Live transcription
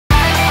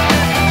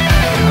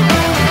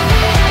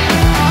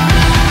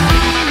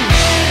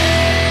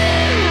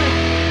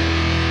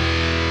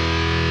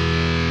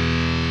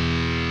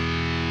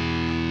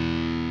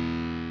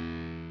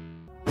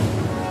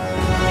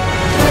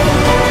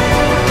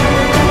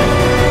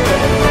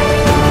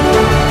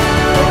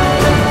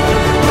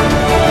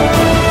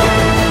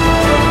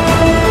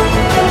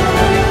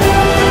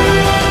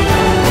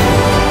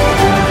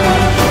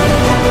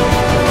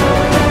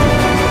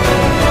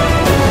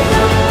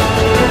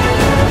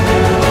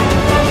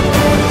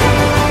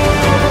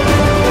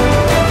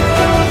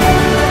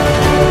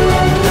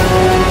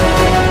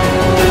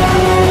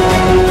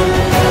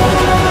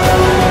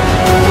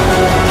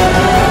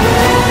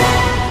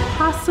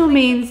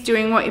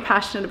what you're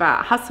passionate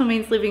about. Hustle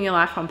means living your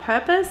life on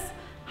purpose.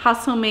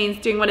 Hustle means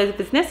doing whatever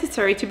is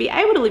necessary to be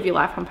able to live your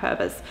life on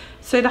purpose.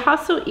 So the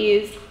hustle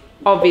is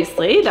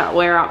obviously that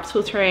we're up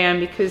till 3 AM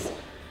because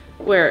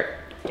we're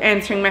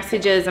answering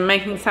messages and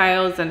making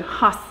sales and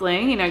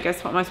hustling. You know, I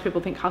guess what most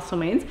people think hustle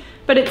means.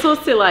 But it's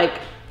also like,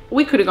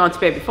 we could have gone to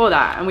bed before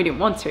that and we didn't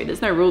want to.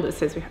 There's no rule that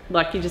says, you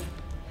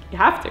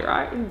have to,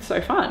 right? It's so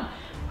fun.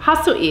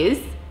 Hustle is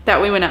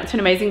that we went out to an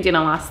amazing dinner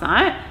last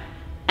night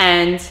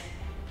and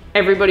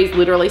everybody's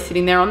literally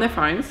sitting there on their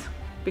phones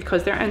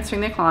because they're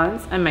answering their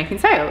clients and making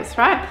sales,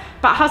 right?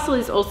 But hustle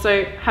is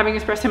also having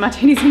espresso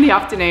martinis in the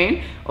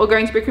afternoon, or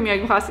going to Bikram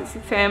yoga class at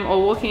 6 AM,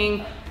 or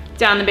walking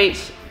down the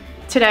beach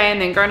today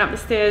and then going up the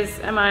stairs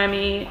at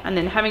Miami and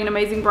then having an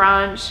amazing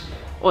brunch,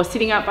 or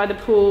sitting out by the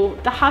pool.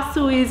 The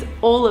hustle is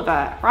all of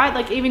it, right?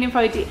 Like even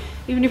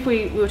if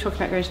we were talking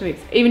about going to the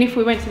movies, even if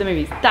we went to the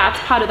movies, that's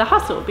part of the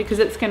hustle because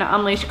it's gonna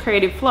unleash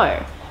creative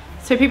flow.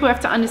 So people have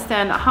to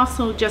understand that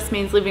hustle just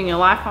means living your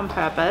life on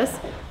purpose,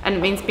 and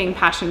it means being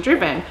passion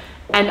driven.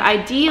 And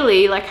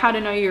ideally, like how to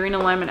know you're in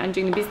alignment and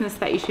doing the business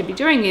that you should be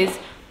doing is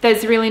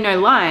there's really no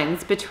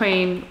lines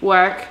between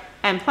work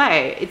and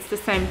play. It's the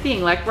same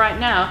thing. Like right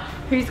now,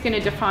 who's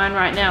gonna define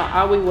right now?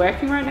 Are we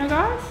working right now,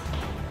 guys?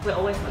 We're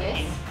always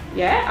working.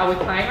 Yeah, are we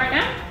playing right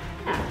now?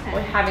 Okay.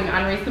 We're having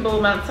unreasonable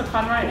amounts of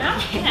fun right now?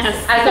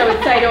 Yes. As I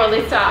would say to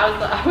Alyssa, I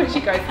was like, when she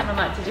goes home, I'm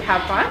like, did you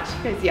have fun?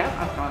 She goes,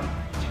 yeah, I've gone,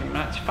 too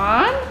much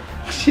fun.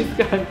 She's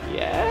going,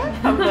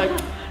 yeah. I'm like,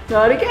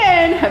 not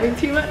again, having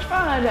too much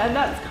fun. And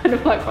that's kind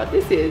of like what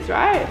this is,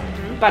 right?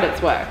 But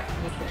it's work.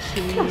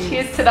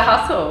 Cheers to the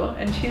hustle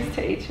and cheers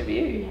to each of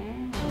you.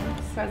 You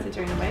guys are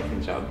doing an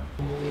amazing job.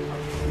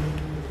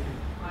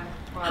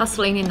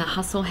 Hustling in the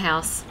hustle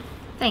house.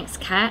 Thanks,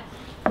 Kat.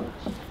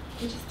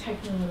 We're just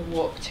taking a little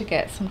walk to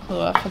get some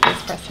Kahlua for the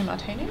espresso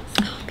martinis.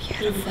 Oh,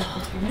 beautiful.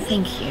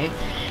 Thank you.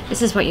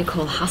 This is what you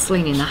call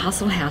hustling in the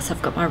hustle house.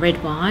 I've got my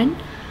red wine.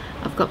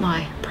 I've got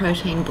my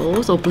protein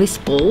balls, or bliss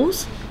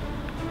balls,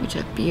 which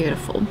are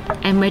beautiful.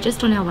 And we're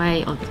just on our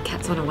way, or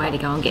Kat's on her way to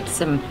go and get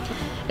some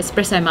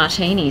espresso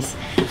martinis.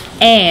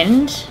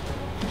 And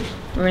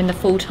we're in the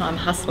full-time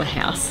hustler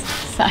house.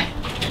 So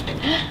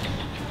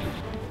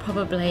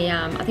probably,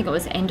 I think it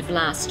was end of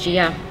last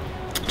year,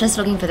 just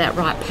looking for that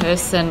right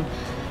person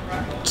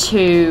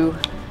to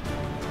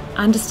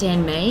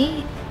understand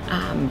me.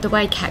 The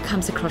way Kat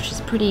comes across,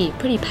 she's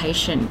pretty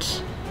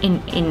patient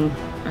in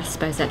I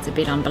suppose that's a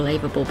bit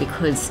unbelievable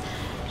because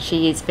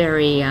she is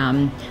very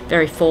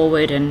very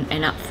forward and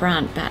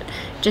upfront, but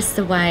just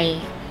the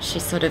way she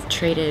sort of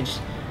treated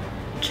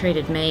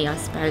me, I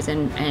suppose,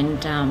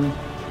 and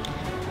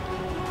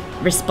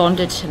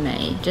responded to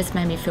me just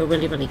made me feel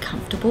really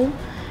comfortable.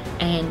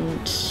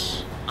 And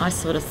I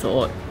sort of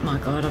thought, my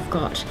God, I've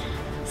got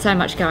so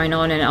much going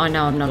on, and I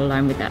know I'm not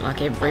alone with that.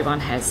 Like, everyone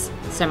has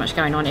so much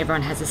going on,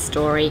 everyone has a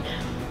story.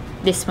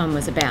 This one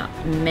was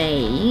about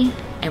me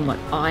and what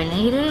I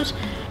needed.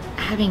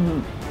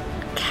 Having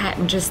Kat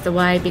in just the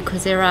way,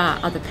 because there are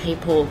other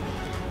people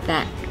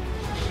that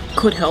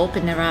could help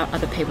and there are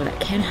other people that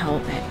can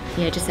help.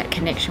 Yeah, just that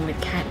connection with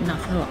Kat. And I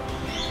thought,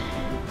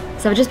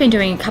 so I've just been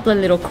doing a couple of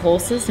little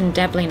courses and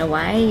dabbling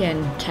away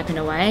and tapping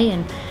away,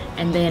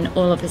 and then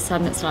all of a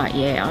sudden it's like,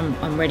 yeah,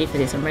 I'm ready for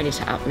this. I'm ready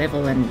to up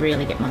level and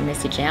really get my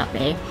message out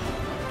there.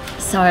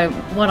 So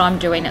what I'm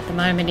doing at the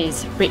moment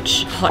is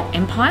Rich Hot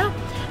Empire,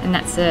 and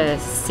that's a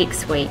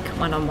 6-week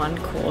one-on-one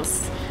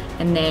course.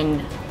 And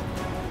then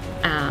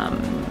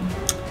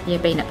yeah,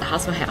 being at the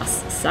Hustle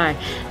House. So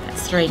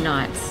that's 3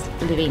 nights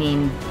living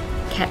in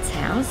Kat's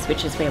house,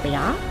 which is where we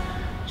are,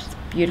 which is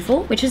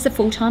beautiful, which is the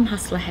full-time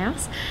hustler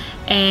house.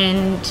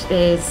 And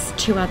there's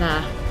 2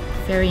 other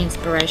very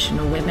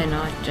inspirational women.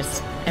 I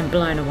just am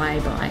blown away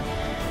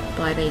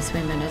by these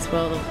women as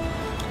well,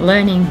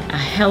 learning a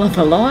hell of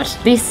a lot.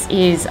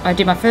 I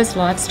did my first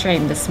live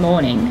stream this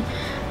morning.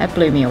 That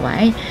blew me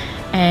away.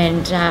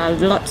 And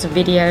lots of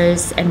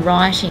videos and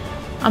writing.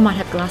 I might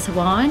have a glass of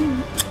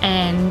wine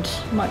and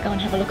might go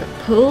and have a look at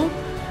the pool.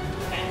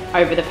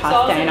 Over the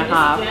past day and a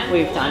half,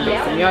 we've done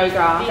some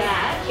yoga,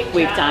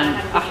 we've done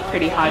a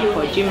pretty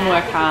hardcore gym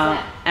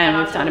workout, and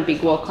we've done a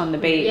big walk on the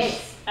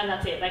beach. And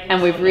that's it.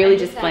 And we've really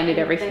just blended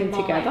everything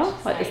together,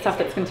 like the stuff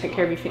that's going to take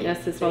care of your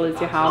fitness as well as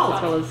your health,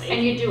 as well as...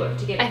 And you do it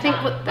to get it I think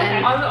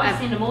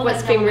done.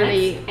 what's been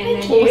really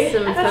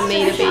awesome for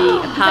me to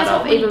be a part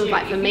of, even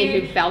like for me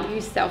who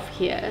values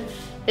self-care,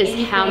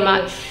 is how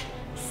much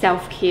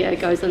self-care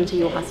goes into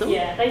your hustle.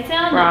 Yeah, they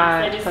sound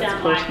right, nice. They just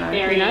sound like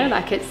very, you know,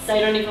 like it's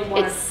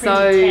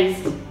so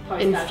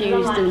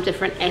infused in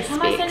different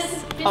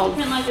aspects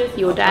of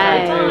your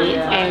day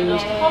and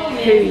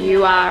who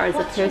you are as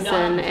a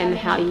person, and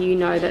how you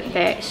know that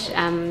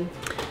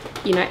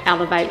you know,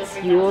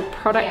 elevates your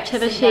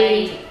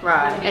productivity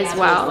as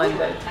well.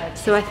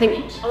 So I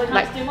think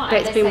like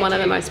that's been one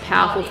of the most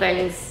powerful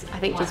things, I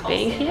think, just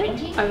being here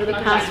over the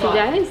past few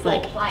days.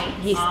 Like,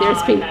 yes,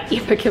 there's been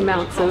epic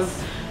amounts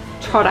of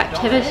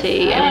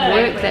productivity and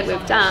work that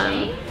we've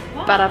done,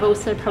 but I've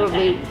also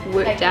probably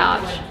worked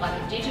out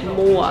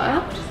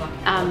more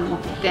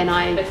than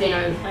I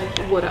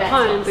would at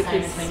home,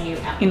 because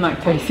in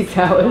like 36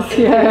 hours.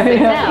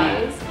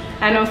 hours.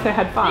 And also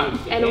had fun.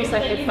 And also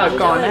had fun.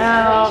 Gone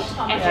out.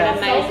 And had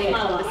amazing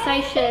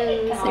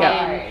conversations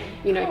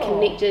and,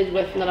 connected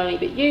with not only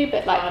but you,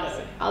 but like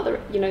other,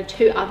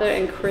 2 other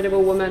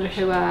incredible women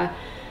who are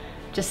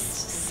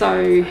just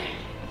so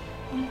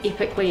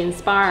epically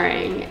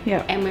inspiring.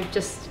 And we've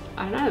just,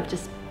 I've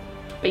just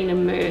been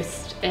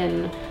immersed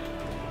in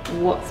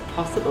what's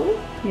possible.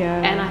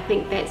 And I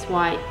think that's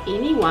why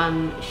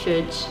anyone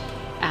should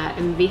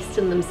invest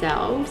in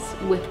themselves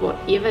with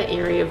whatever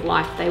area of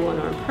life they want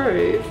to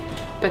improve,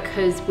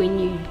 because when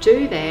you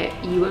do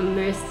that, you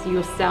immerse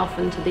yourself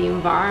into the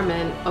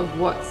environment of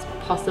what's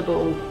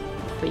possible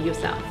for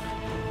yourself.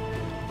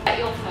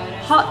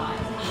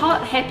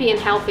 Hot, happy and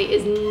healthy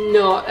is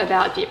not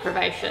about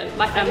deprivation.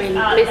 Like,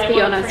 let's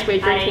be honest, we're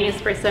drinking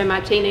espresso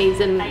martinis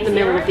in the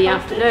middle of the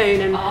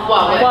afternoon and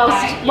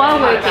while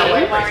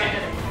working.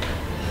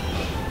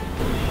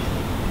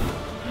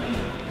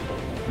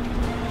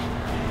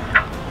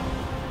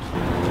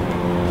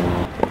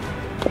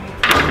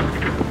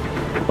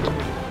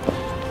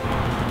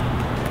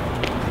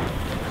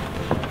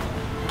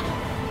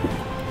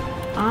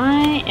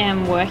 I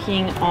am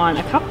working on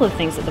a couple of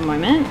things at the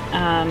moment.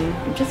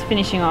 I'm just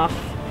finishing off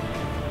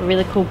a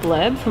really cool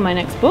blurb for my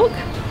next book.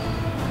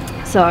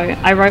 So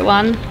I wrote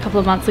one a couple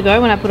of months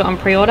ago when I put it on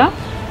pre-order,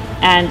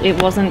 and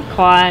it wasn't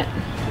quite,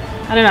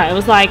 I don't know, it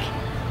was like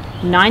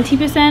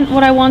 90%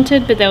 what I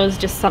wanted, but there was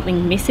just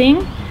something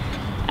missing.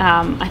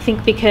 I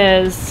think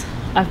because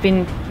I've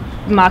been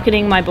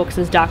marketing my books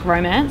as dark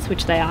romance,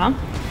 which they are,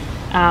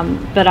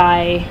 but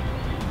I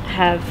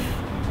have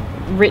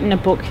written a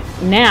book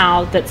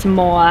now that's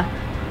more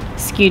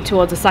skewed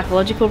towards a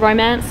psychological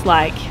romance,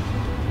 like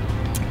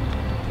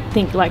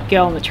think like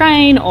Girl on the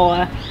Train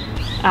or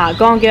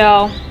Gone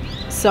Girl.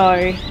 So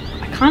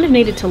I kind of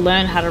needed to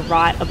learn how to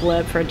write a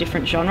blurb for a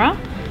different genre.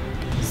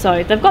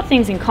 So they've got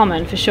things in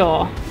common for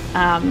sure,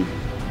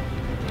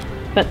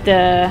 but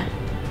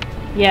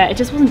it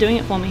just wasn't doing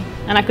it for me,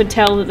 and I could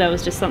tell that there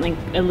was just something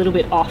a little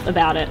bit off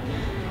about it.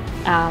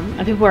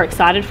 And people were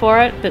excited for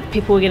it, but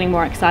people were getting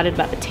more excited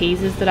about the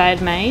teasers that I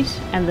had made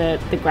and the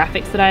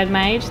graphics that I had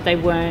made. They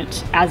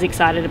weren't as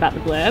excited about the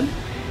blurb,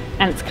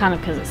 and it's kind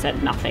of because it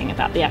said nothing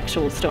about the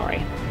actual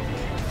story.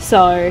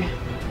 So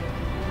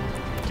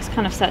just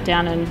kind of sat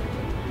down and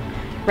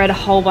read a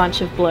whole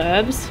bunch of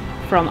blurbs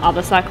from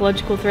other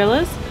psychological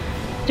thrillers.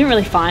 Didn't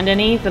really find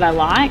any that I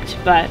liked,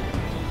 but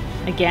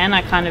again,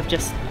 I kind of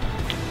just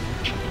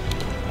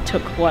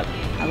took what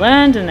I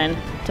learned and then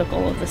took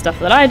all of the stuff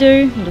that I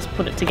do and just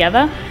put it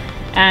together,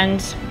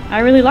 and I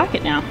really like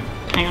it now.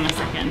 Hang on a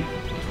second.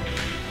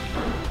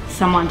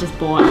 Someone just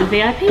bought the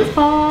VIP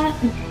spot.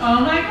 Oh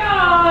my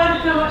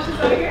god, how much is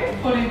that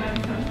again?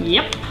 49.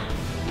 Yep.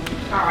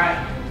 Alright.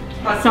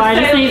 So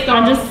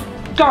I'm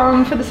just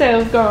going for the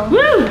sales, go.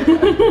 Woo!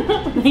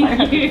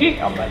 Thank you.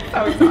 I'm like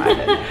so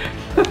excited.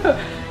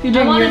 You're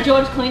doing I want a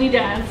George Clooney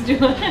dance. Do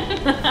it.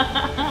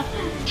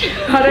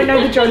 I don't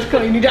know the George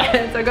Clooney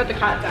dance. I got the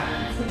cat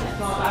dance. It's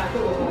not that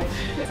cool.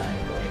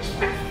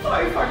 It's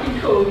so fucking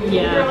cool.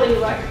 You're really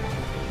like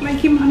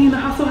making money in the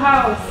hustle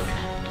house.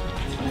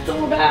 That's what it's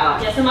all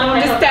about. Yeah, so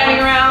I'm just standing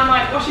around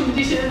like washing the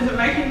dishes and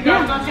making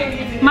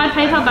content. My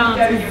PayPal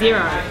balance is 0.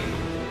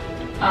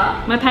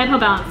 My PayPal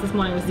balance this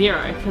morning was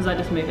 0 because I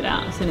just move it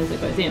out as soon as it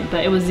goes in,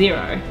 but it was 0,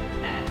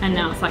 and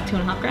now it's like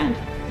 $2.5 grand.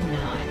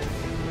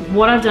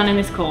 What I've done in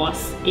this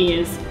course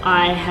is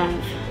I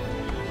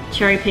have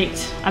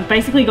cherry-picked, I've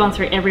basically gone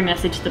through every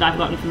message that I've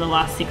gotten for the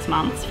last 6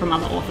 months from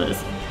other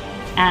authors,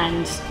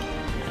 and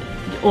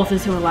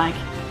authors who are like,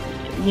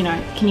 you know,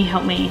 can you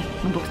help me?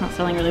 My book's not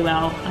selling really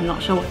well. I'm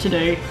not sure what to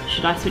do.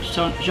 Should I switch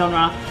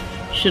genre?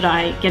 Should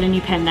I get a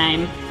new pen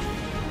name?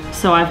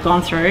 So I've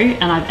gone through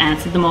and I've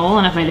answered them all,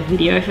 and I've made a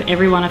video for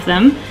every one of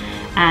them,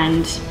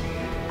 and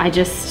I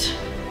just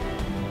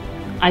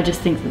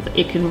think that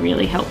it can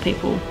really help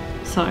people.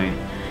 So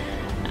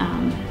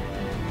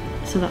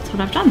that's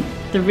what I've done.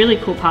 The really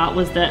cool part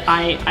was that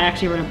I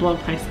actually wrote a blog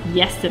post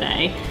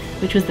yesterday,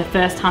 which was the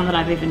first time that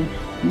I've even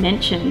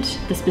mentioned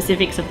the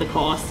specifics of the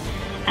course,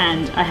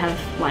 and I have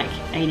like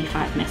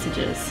 85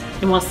 messages.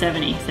 It was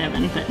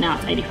 77, but now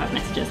it's 85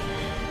 messages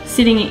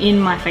sitting in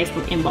my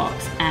Facebook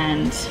inbox,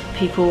 and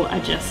people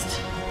are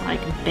just like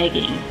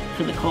begging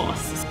for the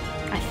course.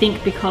 I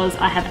think because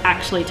I have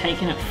actually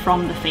taken it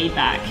from the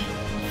feedback,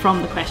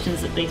 from the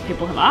questions that these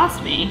people have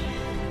asked me,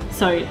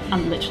 so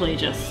I'm literally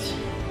just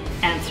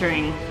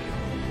answering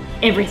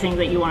everything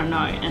that you want to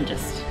know and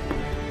just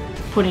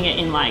putting it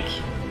in like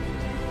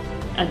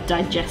a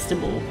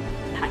digestible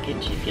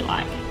package, if you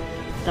like.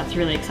 That's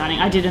really exciting.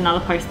 I did another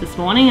post this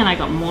morning and I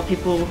got more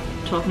people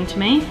talking to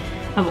me.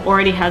 I've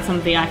already had some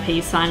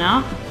VIPs sign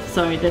up.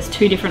 So there's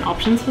 2 different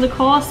options for the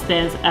course.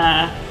 There's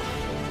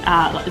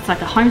it's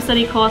like a home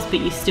study course, but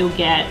you still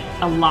get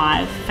a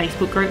live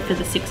Facebook group for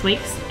the 6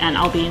 weeks, and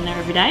I'll be in there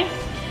every day.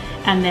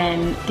 And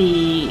then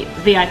the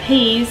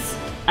VIPs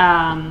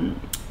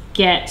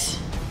get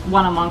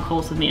one-on-one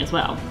calls with me as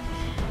well.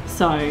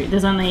 So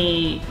there's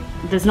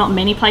not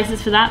many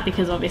places for that,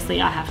 because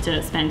obviously I have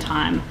to spend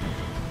time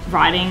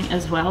writing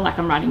as well. Like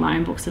I'm writing my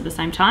own books at the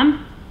same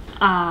time.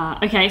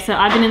 Okay, so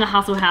I've been in the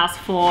Hustle House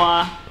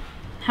for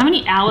how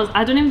many hours?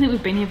 I don't even think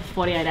we've been here for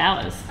 48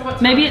 hours. So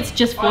maybe it's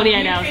just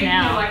 48 hours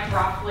now. Like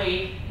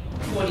roughly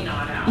 49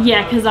 hours.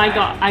 Yeah, because I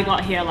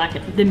got here like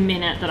the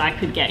minute that I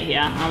could get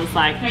here. I was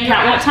like,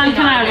 Kat, what time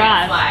can I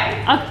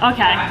arrive?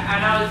 Okay.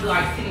 And I was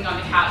like sitting on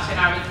the couch and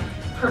I was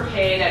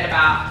prepared at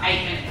about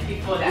 8 minutes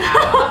before the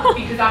hour,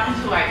 because up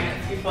until 8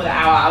 minutes before the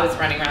hour I was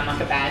running around like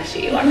a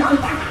banshee, like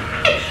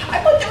I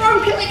put the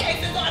wrong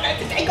pillowcases on, I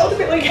had to take all the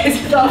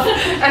pillowcases off,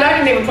 and I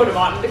didn't even put them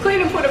on, the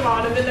cleaner put them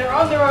on, and then they're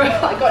on their own.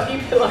 I got new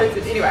pillows,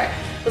 and anyway,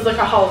 it was like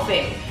a whole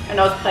thing,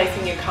 and I was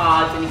placing your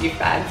cards and your gift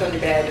bags on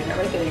your bed and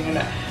everything,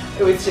 and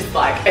it was just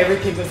like,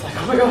 everything was like,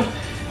 oh my god.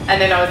 And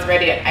then I was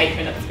ready at 8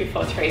 minutes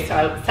before 3, so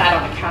I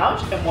sat on the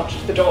couch and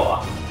watched the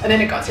door, and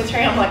then it got to 3,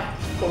 I'm like,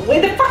 well,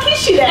 where the fuck is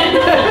she then?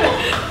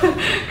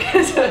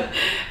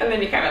 And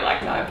then you came at like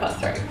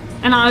 9+3.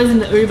 And I was in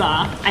the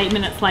Uber 8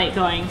 minutes late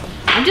going,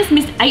 I've just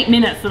missed 8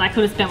 minutes that I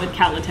could have spent with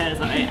Kat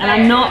Loterzo, and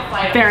I'm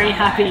not very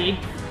happy.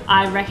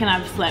 I reckon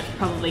I've slept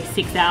probably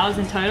 6 hours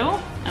in total,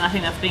 and I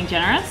think that's being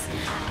generous.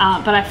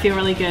 But I feel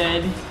really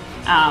good.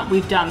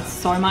 We've done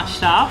so much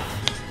stuff.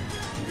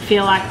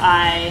 Feel like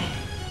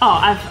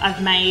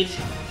I've made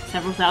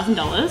several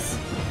 $1,000s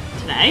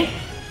today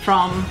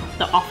from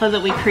the offer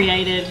that we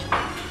created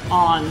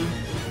on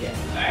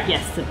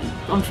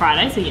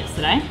Friday, so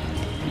yesterday.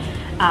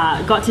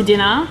 Got to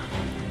dinner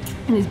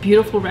in this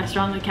beautiful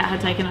restaurant that Kat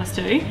had taken us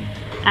to,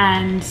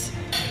 and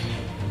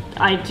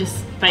I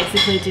just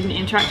basically didn't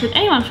interact with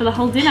anyone for the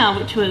whole dinner,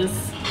 which was,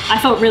 I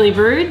felt really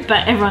rude,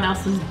 but everyone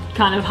else was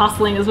kind of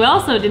hustling as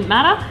well, so it didn't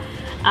matter.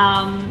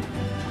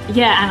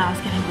 Yeah, and I was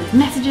getting all these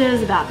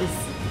messages about this.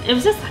 It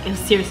was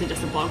seriously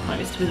just a blog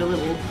post with a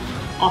little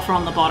offer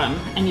on the bottom,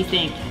 and you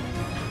think,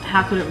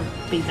 how could it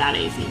be that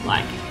easy?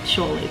 Like,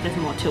 surely there's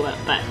more to it.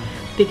 But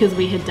because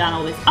we had done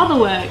all this other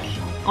work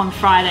on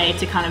Friday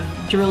to kind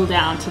of drill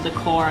down to the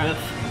core of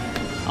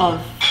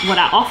what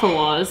our offer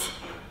was,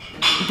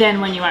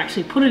 then when you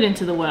actually put it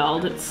into the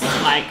world, it's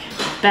like,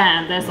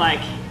 bam, there's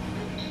like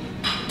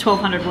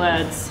 1,200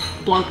 words,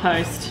 blog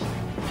post,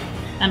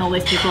 and all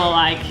these people are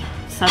like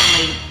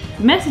suddenly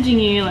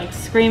messaging you, like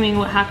screaming,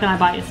 how can I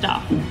buy your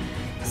stuff?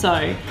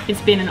 So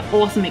it's been an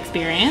awesome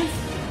experience.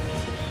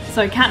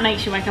 So Kat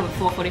makes you wake up at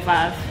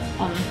 4:45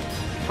 on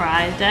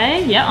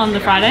Friday. Yeah, on the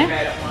Friday.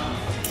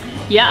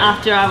 Yeah,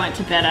 after I went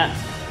to bed at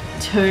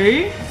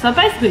 2. So I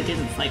basically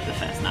didn't sleep the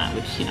first night,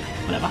 which, you know,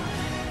 whatever.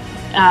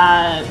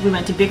 We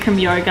went to Bikram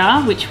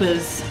yoga, which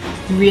was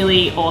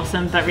really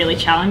awesome but really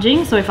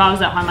challenging. So if I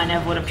was at home, I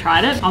never would have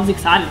tried it. I was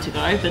excited to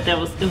go, but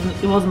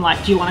it wasn't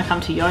like, do you want to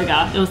come to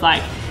yoga? It was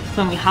like,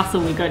 when we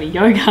hustle, we go to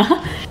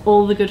yoga.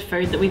 All the good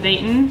food that we've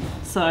eaten.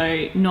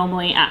 So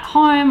normally at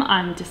home,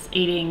 I'm just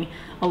eating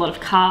a lot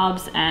of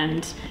carbs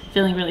and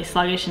feeling really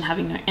sluggish and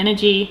having no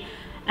energy.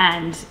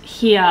 And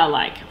here,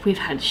 like, we've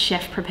had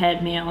chef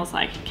prepared meals.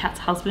 Like, Kat's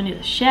husband is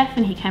a chef,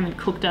 and he came and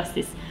cooked us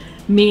this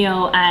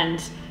meal,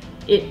 and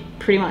it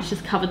pretty much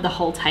just covered the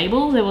whole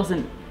table. There was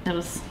a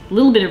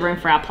little bit of room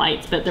for our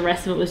plates, but the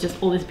rest of it was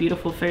just all this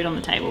beautiful food on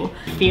the table.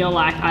 I feel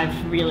like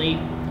I've really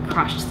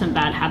crushed some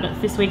bad habits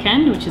this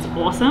weekend, which is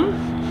awesome.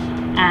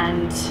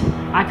 And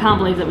I can't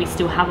believe that we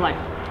still have, like,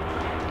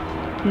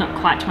 not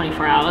quite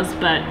 24 hours,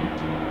 but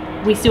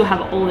we still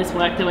have all this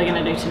work that we're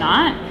gonna do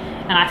tonight.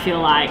 And I feel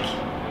like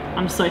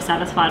I'm so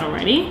satisfied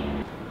already.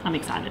 I'm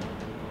excited.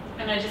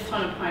 And I just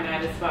want to point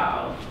out as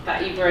well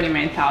that you've already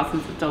made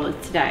thousands of dollars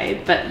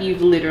today, but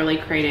you've literally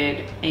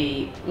created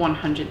a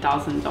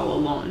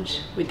 $100,000 launch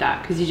with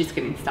that, because you're just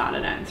getting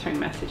started answering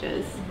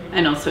messages.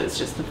 And also it's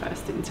just the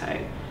first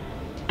intake.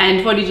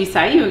 And what did you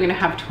say? You were going to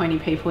have 20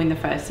 people in the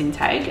first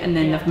intake, and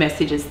then the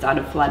messages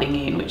started flooding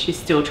in, which you're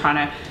still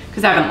trying to,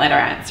 because I haven't let her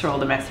answer all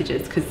the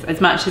messages, because as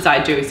much as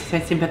I do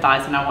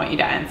sympathize and I want you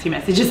to answer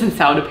messages and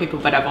sell to people,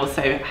 but I've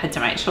also had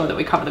to make sure that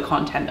we cover the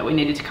content that we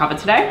needed to cover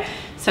today.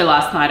 So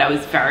last night I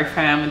was very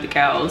firm with the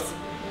girls.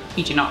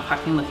 You do not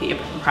fucking look at your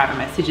private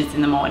messages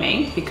in the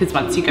morning, because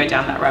once you go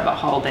down that rabbit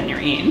hole, then you're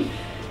in.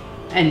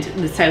 And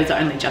the sales are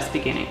only just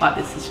beginning. Like,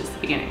 this is just the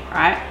beginning,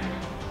 right?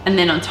 And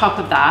then on top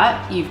of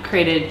that, you've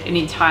created an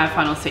entire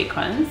funnel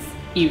sequence.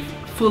 You've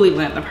fully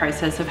learnt the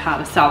process of how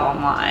to sell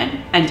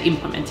online and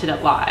implemented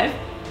it live.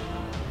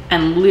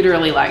 And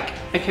literally, like,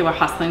 okay, we're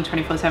hustling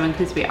 24/7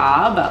 because we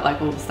are, but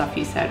like all the stuff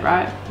you said,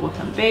 right? Walk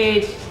on the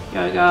beach,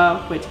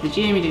 yoga, went to the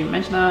gym, you didn't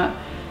mention that.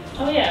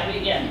 Oh yeah,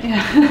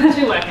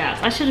 2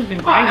 workouts. I should have been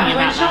bragging about that. We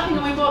went shopping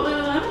and we bought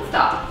Lululemon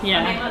stuff.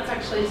 Yeah. I mean, let's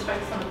actually just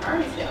focus on the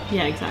priorities here.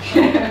 Yeah,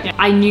 exactly. Yeah.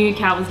 I knew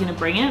Kat was going to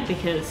bring it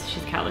because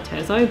she's Kat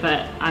Loterzo,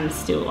 but I'm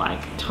still like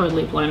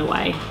totally blown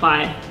away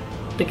by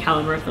the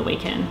caliber of the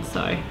weekend.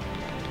 So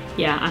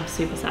yeah, I'm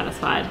super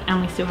satisfied,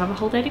 and we still have a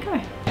whole day to go.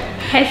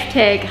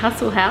 Hashtag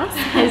Hustle House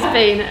has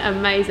been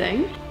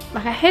amazing.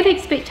 Like, I had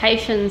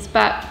expectations,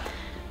 but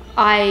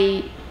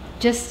I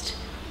just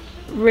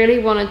really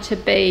wanted to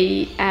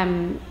be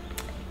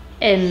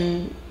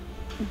in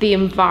the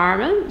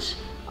environment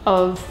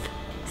of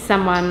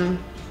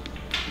someone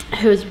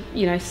who is,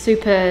 you know,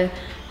 super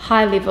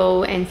high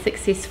level and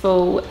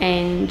successful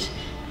and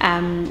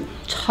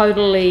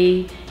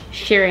totally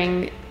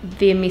sharing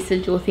their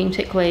message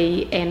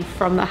authentically and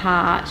from the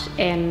heart,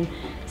 and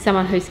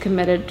someone who's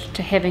committed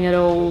to having it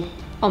all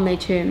on their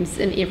terms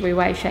in every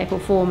way, shape or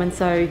form. And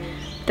so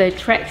the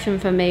attraction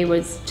for me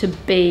was to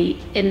be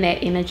in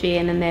that energy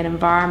and in that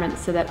environment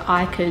so that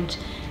I could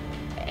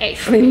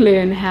actually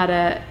learn how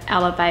to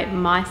elevate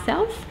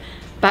myself,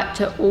 but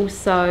to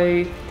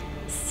also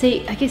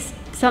see, I guess,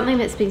 something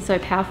that's been so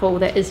powerful,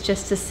 that is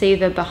just to see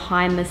the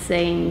behind the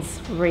scenes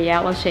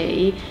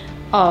reality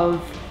of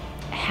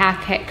how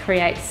Kat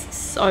creates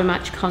so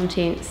much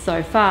content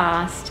so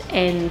fast,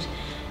 and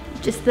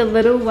just the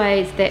little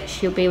ways that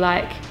she'll be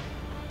like,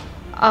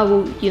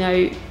 oh, well, you know,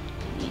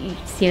 you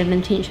set an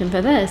intention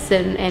for this,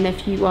 and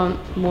if you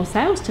want more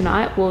sales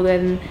tonight, well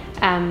then,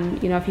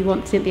 you know, if you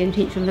want to set the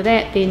intention for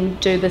that, then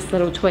do this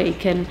little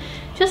tweak. And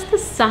just the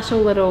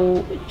subtle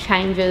little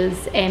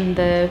changes, and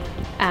the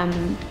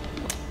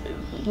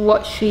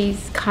what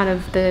she's kind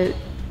of the,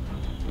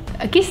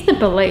 I guess, the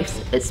beliefs.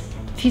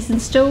 She's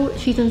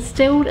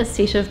instilled a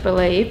set of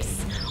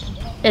beliefs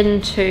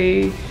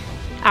into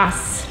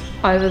us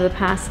over the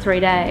past 3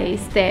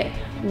 days that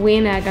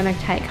we're now going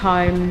to take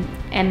home,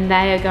 and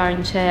they are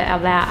going to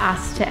allow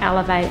us to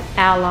elevate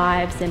our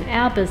lives and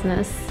our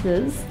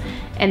businesses,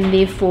 and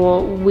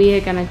therefore we're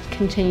going to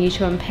continue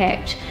to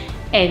impact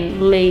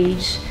and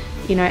lead,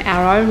 you know,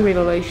 our own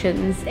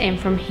revolutions. And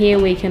from here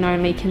we can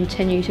only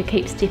continue to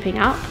keep stepping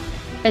up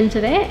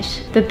into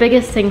that. The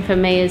biggest thing for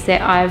me is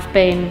that I've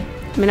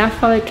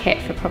followed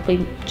Kat for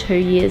probably 2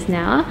 years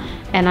now,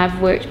 and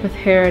I've worked with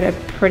her at a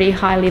pretty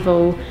high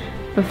level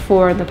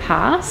before in the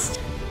past.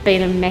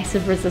 Been a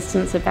massive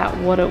resistance about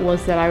what it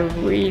was that I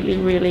really,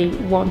 really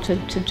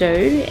wanted to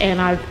do,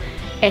 and I've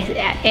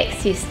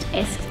accessed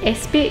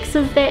aspects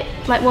of that,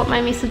 like what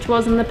my message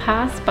was in the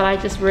past, but I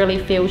just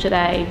really feel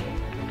today,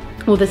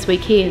 or this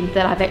weekend,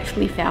 that I've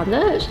actually found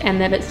it,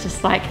 and that it's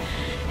just like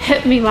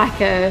hit me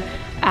like a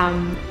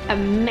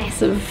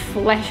massive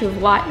flash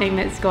of lightning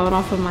that's gone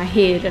off in my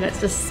head, and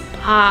it's just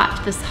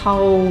sparked this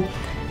whole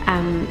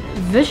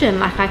vision.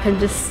 Like I can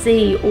just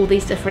see all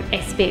these different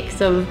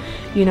aspects of,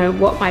 you know,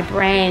 what my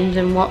brand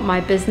and what my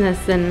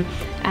business and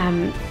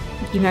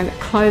you know,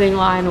 clothing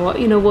line, or,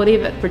 you know,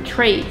 whatever,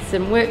 retreats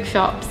and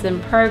workshops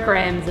and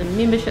programs and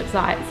membership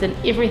sites and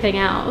everything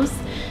else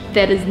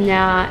that is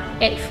now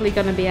actually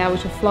going to be able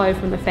to flow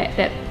from the fact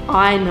that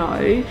I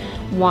know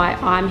why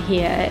I'm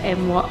here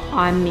and what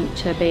I'm meant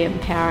to be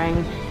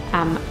empowering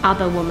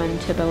other women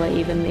to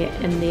believe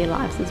in their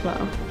lives as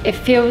well. It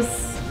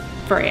feels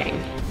freeing,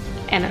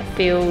 and it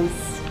feels,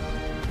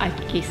 I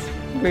guess,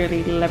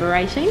 really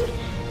liberating,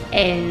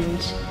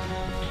 and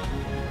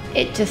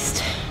it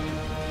just,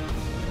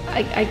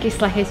 I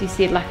guess, like as you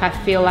said, like I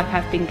feel like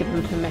I've been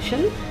given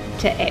permission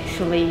to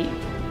actually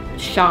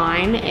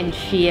shine and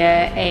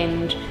share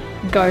and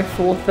go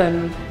forth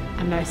and, I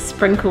don't know,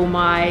 sprinkle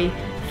my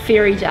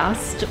fairy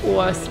dust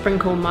or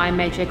sprinkle my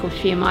magic or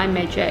share my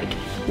magic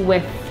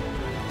with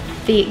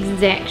the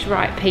exact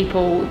right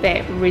people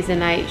that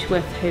resonate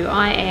with who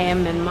I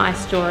am and my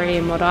story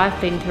and what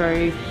I've been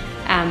through,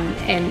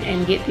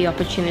 and get the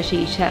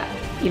opportunity to,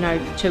 you know,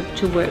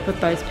 to work with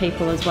those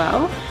people as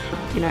well.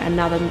 You know,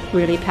 another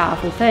really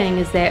powerful thing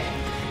is that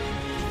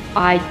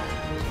I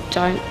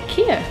don't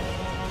care.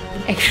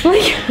 Actually,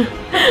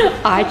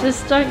 I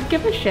just don't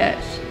give a shit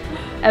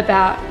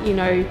about, you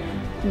know,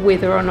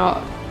 whether or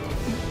not,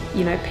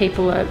 you know,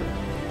 people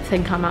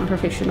think I'm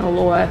unprofessional,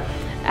 or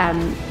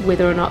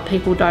whether or not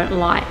people don't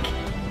like,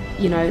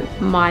 you know,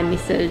 my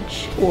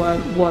message or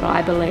what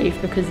I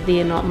believe, because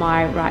they're not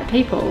my right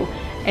people.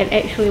 And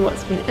actually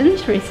what's been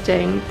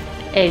interesting,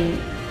 and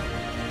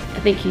I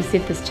think you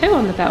said this too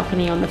on the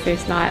balcony on the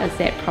first night, is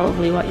that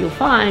probably what you'll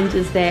find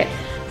is that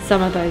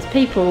some of those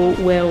people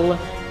will,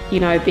 you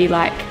know, be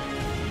like,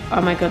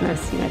 oh my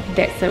goodness, you know,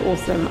 that's so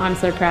awesome, I'm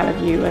so proud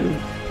of you. And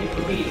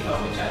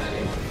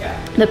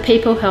the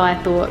people who I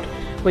thought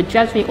would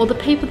judge me, or the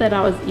people that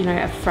I was, you know,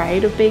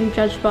 afraid of being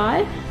judged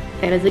by,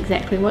 that is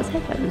exactly what's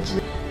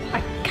happened.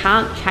 I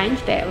can't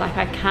change that. Like,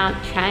 I can't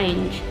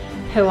change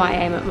who I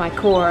am at my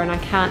core, and I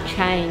can't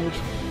change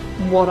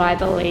what I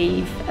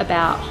believe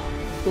about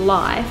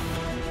life.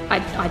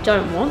 I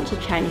don't want to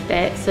change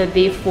that, so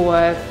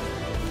therefore,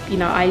 you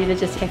know, I either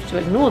just have to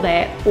ignore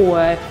that,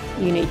 or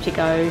you need to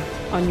go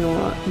on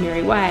your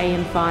merry way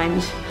and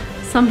find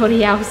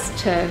somebody else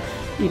to,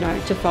 you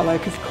know, to follow,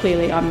 because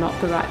clearly I'm not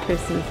the right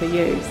person for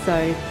you.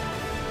 So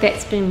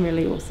that's been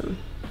really awesome.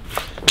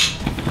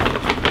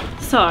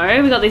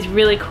 So we got these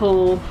really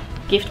cool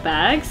gift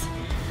bags.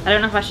 I don't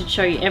know if I should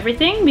show you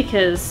everything,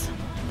 because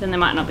then there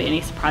might not be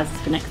any surprises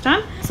for next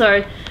time.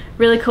 So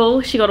really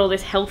cool. She got all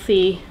this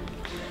healthy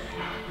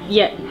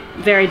yet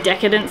very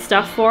decadent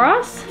stuff for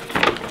us.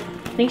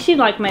 I think she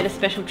like made a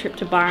special trip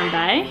to Byron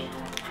Bay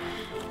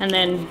and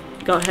then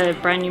got her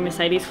brand new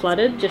Mercedes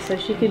flooded just so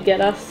she could get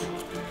us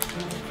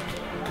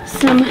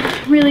some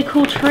really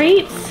cool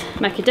treats.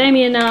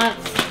 Macadamia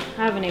nuts.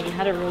 I haven't even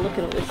had a real look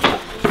at all this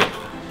stuff.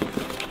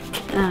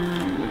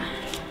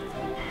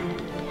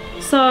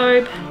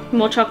 Soap,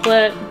 more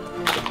chocolate,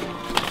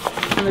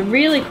 and the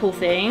really cool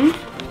thing,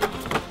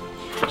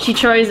 she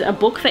chose a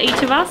book for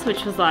each of us,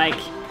 which was like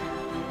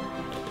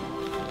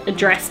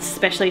addressed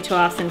specially to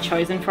us and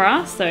chosen for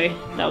us, so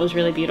that was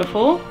really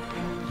beautiful.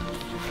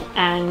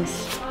 And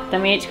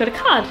then we each got a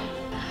card.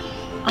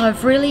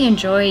 I've really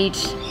enjoyed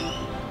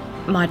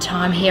my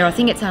time here. I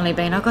think it's only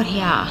been, I got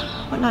here,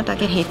 what night did I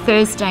get here?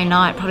 Thursday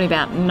night, probably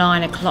about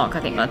 9 o'clock, I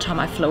think, by the time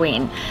I flew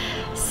in.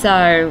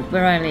 So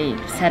we're only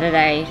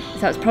Saturday,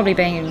 so it's probably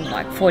been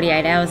like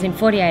 48 hours. In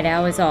 48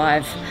 hours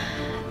I've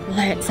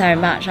learnt so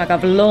much. Like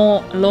I've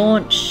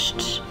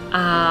launched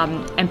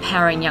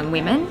Empowering Young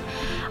Women.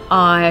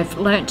 I've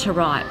learnt to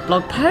write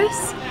blog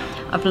posts.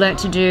 I've learnt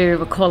to do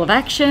a call of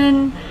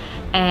action,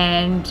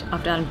 and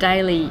I've done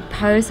daily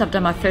posts. I've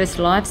done my first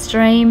live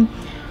stream.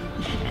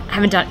 I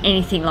haven't done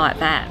anything like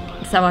that.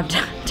 So I've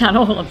done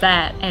all of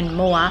that and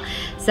more.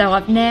 So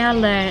I've now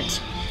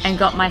learnt and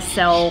got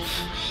myself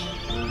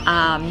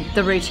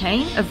the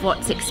routine of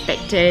what's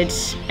expected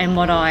and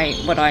what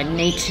I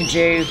need to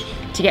do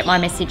to get my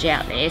message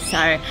out there.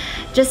 So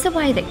just the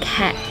way that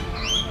Kat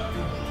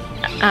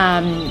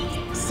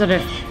sort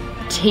of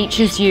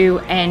teaches you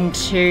and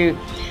to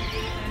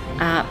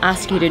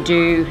ask you to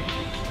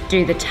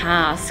do the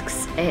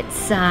tasks, it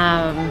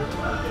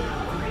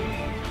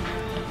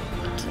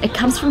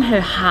comes from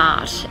her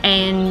heart,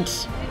 and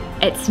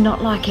it's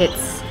not like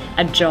it's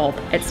a job.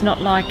 It's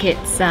not like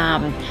it's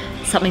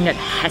something that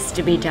has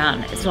to be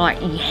done. It's like,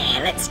 yeah,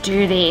 let's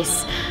do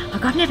this.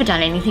 Like I've never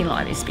done anything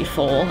like this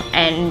before,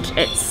 and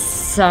it's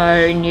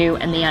so new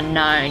and the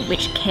unknown,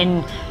 which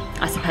can,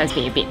 I suppose,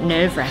 be a bit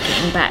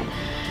nerve-wracking, but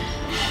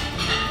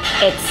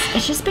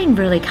it's just been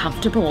really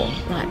comfortable.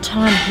 Like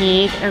time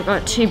here, I've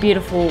got two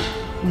beautiful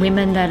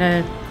women that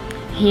are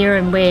here,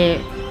 and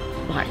we're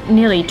like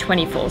nearly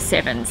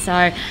 24/7.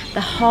 So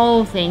the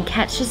whole thing,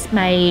 Kat's just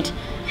made,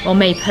 well,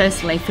 me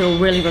personally, feel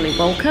really, really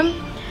welcome.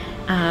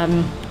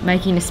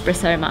 Making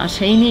espresso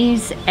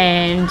martinis,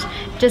 and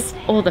just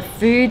all the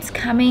foods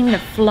coming, the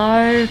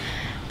flow,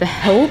 the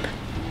help.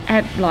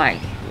 Like,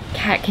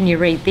 Kat, can you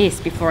read this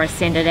before I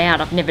send it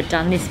out? I've never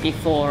done this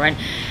before. And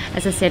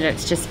as I said,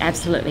 it's just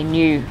absolutely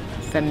new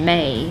for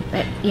me.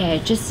 But yeah,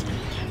 just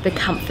the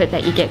comfort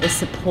that you get, the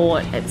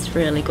support, it's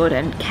really good.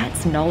 And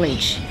Kat's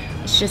knowledge,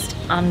 it's just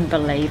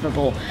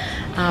unbelievable.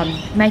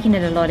 Making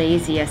it a lot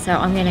easier. So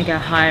I'm going to go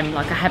home.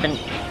 Like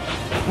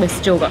we've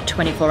still got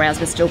 24 hours,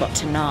 we've still got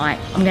tonight.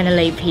 I'm going to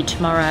leave here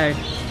tomorrow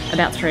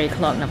about 3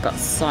 o'clock, and I've got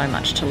so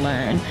much to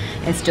learn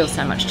and still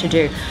so much to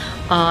do.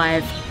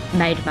 I've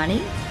made money,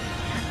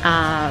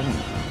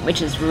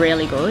 which is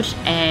really good,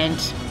 and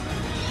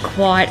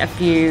quite a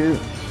few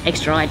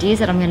extra ideas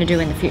that I'm going to do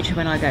in the future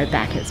when I go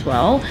back as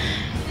well.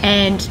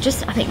 And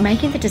just, I think,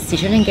 making the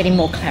decision and getting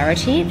more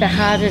clarity. The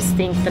hardest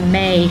thing for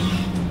me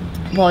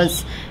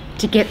was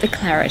to get the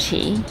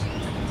clarity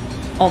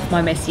of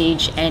my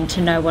message and to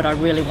know what I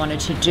really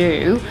wanted to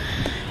do.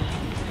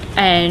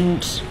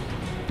 And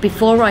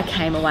before I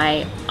came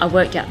away, I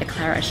worked out the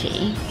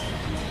clarity.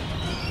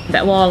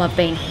 But while I've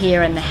been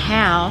here in the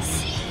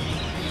house,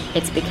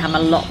 it's become a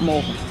lot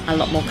more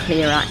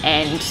clearer,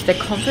 and the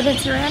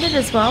confidence around it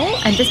as well,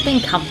 and just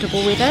being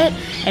comfortable with it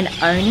and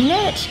owning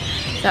it.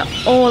 So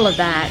all of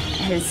that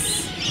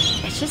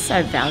it's just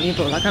so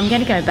valuable. Like I'm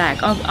going to go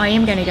back. I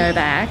am going to go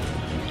back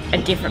a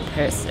different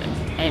person,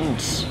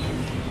 and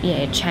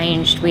yeah,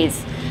 changed with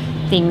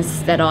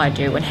things that I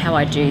do and how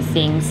I do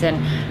things, and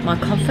my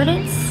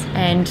confidence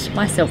and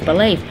my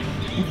self-belief.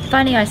 And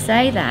funny I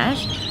say that,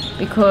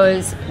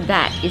 because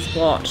that is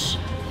what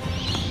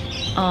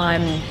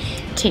I'm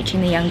teaching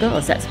the young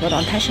girls. That's what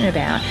I'm passionate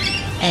about,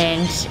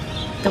 and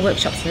the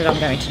workshops that I'm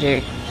going to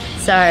do.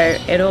 So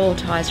it all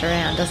ties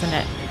around, doesn't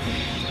it?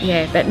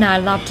 Yeah, but no, I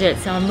loved it.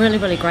 So I'm really,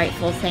 really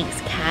grateful. Thanks,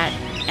 Kat,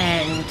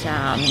 and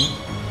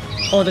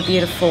all the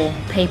beautiful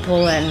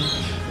people and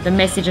the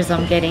messages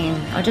I'm getting.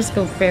 I just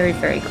feel very,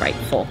 very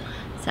grateful.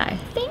 So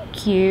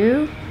thank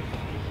you.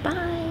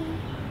 Bye.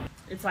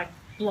 It's like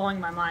blowing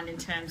my mind in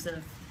terms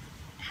of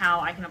how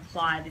I can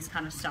apply this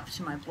kind of stuff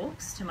to my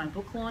books, to my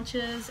book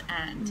launches,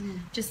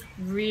 and just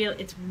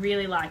it's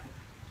really like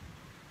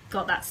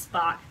got that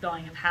spark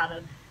going of how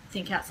to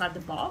think outside the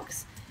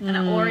box. And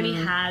I already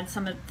had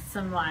some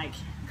like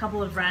a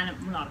couple of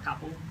random, not a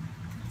couple,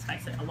 let's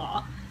face it, a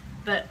lot.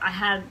 But I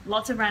had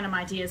lots of random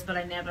ideas, but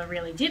I never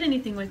really did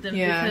anything with them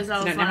because I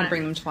was don't know how to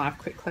bring them to life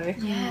quickly.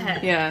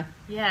 Yeah.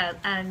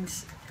 And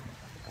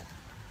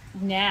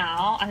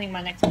now I think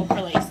my next book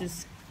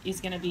release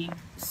is going to be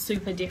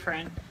super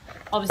different.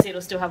 Obviously,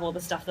 it'll still have all the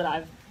stuff that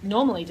I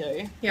normally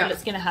do, but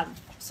it's going to have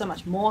so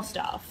much more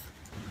stuff.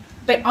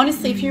 But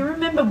honestly, if you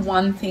remember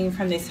one thing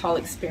from this whole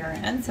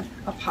experience,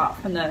 apart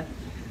from the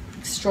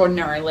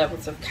extraordinary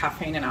levels of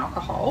caffeine and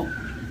alcohol,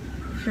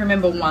 if you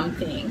remember one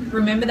thing,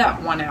 remember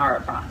that 1 hour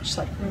at brunch.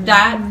 Like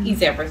that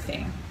is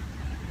everything.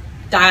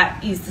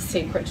 That is the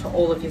secret to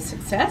all of your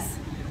success.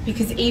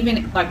 Because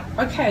even like,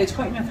 okay, I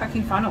taught you a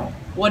fucking funnel,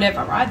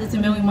 whatever, right? There's a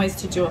million ways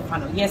to do a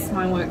funnel. Yes,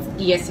 mine works.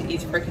 Yes, it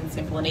is freaking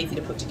simple and easy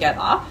to put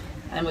together,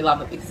 and we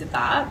love it because of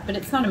that. But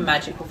it's not a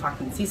magical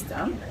fucking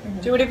system.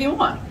 Do whatever you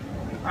want,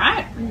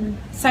 right?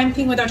 Same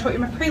thing with I taught you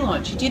my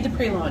pre-launch. You did the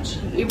pre-launch.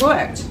 It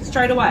worked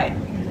straight away.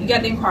 You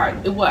get the inquiry.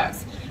 It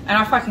works. And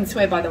I fucking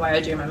swear by the way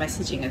I do my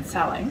messaging and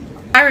selling.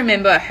 I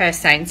remember her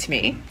saying to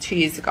me 2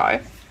 years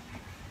ago,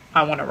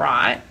 I want to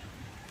write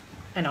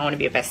and I want to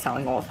be a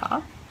best-selling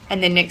author.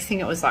 And then next thing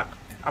it was like,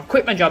 I've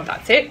quit my job,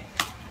 that's it.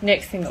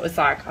 Next thing it was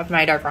like, I've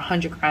made over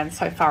 100 grand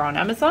so far on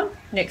Amazon.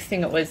 Next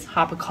thing it was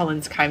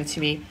HarperCollins came to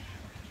me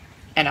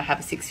and I have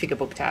a 6-figure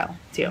book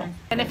deal.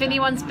 And if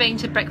anyone's been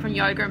to Bikram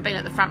yoga and been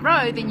at the front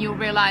row, then you'll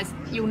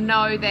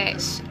know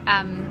that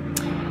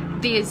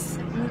there's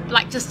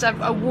like just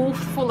a wall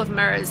full of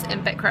mirrors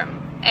in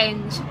Bikram.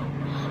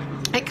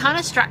 And it kind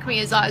of struck me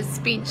as I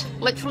spent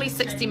literally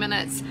 60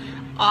 minutes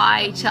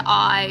eye to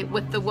eye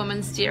with the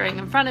woman staring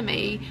in front of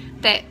me,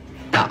 that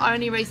the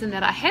only reason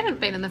that I hadn't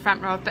been in the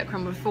front row of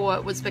Bikram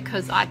before was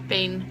because I'd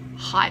been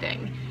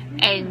hiding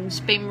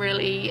and been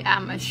really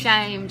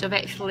ashamed of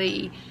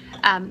actually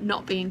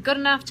not being good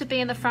enough to be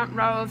in the front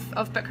row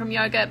of Bikram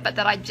yoga, but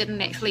that I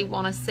didn't actually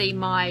want to see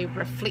my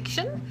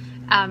reflection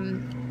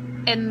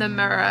in the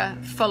mirror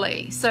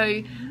fully.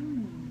 So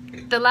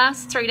the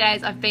last 3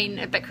 days I've been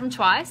at Bikram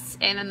twice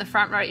and in the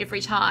front row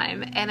every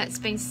time, and it's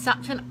been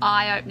such an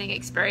eye-opening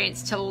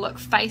experience to look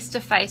face to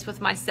face with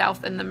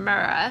myself in the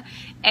mirror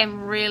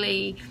and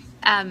really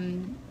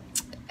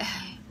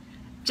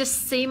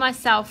just see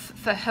myself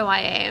for who I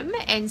am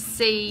and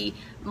see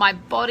my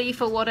body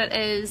for what it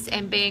is,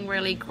 and being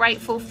really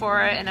grateful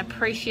for it and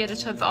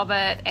appreciative of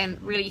it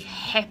and really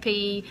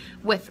happy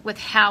with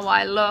how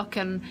I look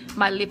and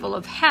my level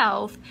of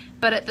health,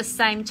 but at the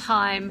same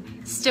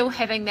time still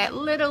having that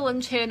little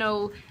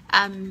internal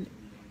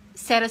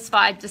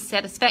satisfied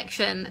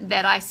dissatisfaction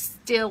that I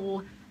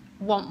still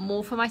want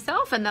more for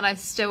myself and that I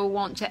still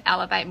want to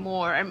elevate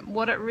more. And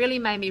what it really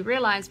made me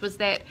realize was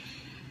that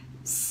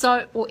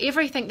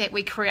everything that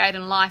we create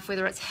in life,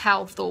 whether it's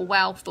health or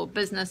wealth or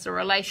business or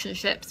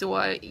relationships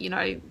or, you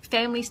know,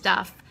 family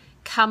stuff,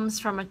 comes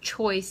from a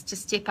choice to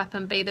step up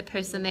and be the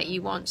person that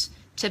you want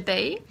to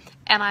be.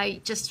 And I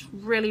just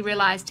really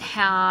realized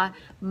how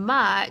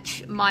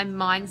much my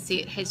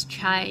mindset has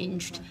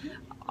changed,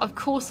 of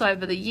course,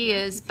 over the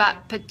years,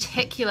 but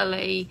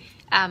particularly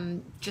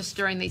just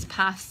during these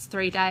past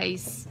 3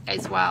 days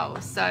as well.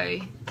 So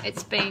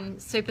it's been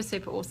super,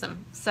 super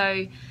awesome.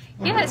 So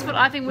yeah, that's what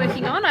I've been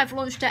working on. I've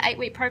launched an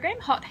 8-week program,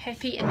 Hot,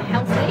 Happy and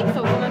Healthy,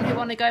 for women who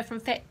want to go from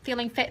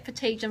feeling fat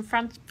fatigued and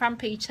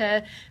frumpy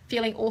to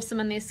feeling awesome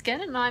in their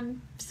skin. And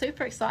I'm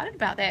super excited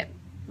about that,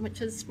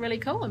 which is really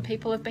cool. And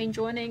people have been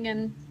joining,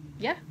 and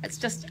yeah, it's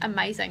just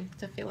amazing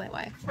to feel that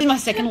way. This is my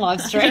second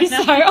live stream,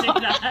 so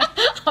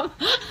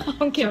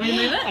I'm giving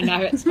it. I know,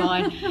 it's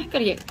fine. Got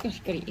to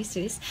get used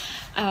to this.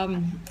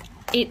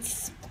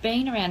 It's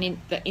been around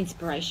the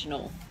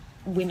inspirational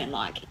women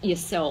like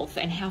yourself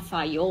and how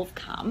far you've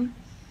come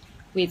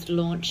with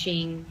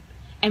launching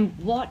and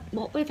what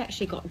we've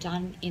actually got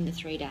done in the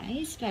 3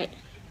 days, but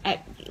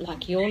at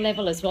like your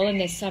level as well. And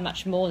there's so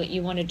much more that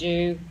you want to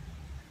do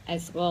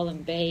as well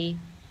and be,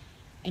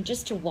 and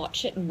just to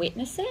watch it and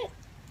witness it.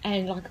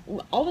 And like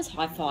I was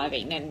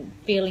high-fiving and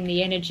feeling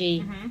the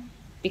energy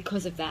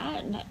because of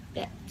that, and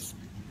that's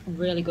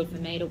really good for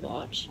me to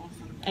watch.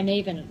 And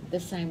even the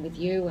same with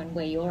you and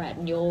where you're at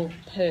and your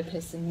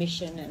purpose and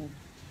mission, and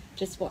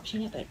just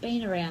watching it, but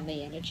being around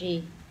the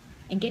energy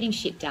and getting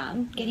shit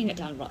done, getting it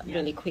done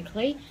really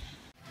quickly.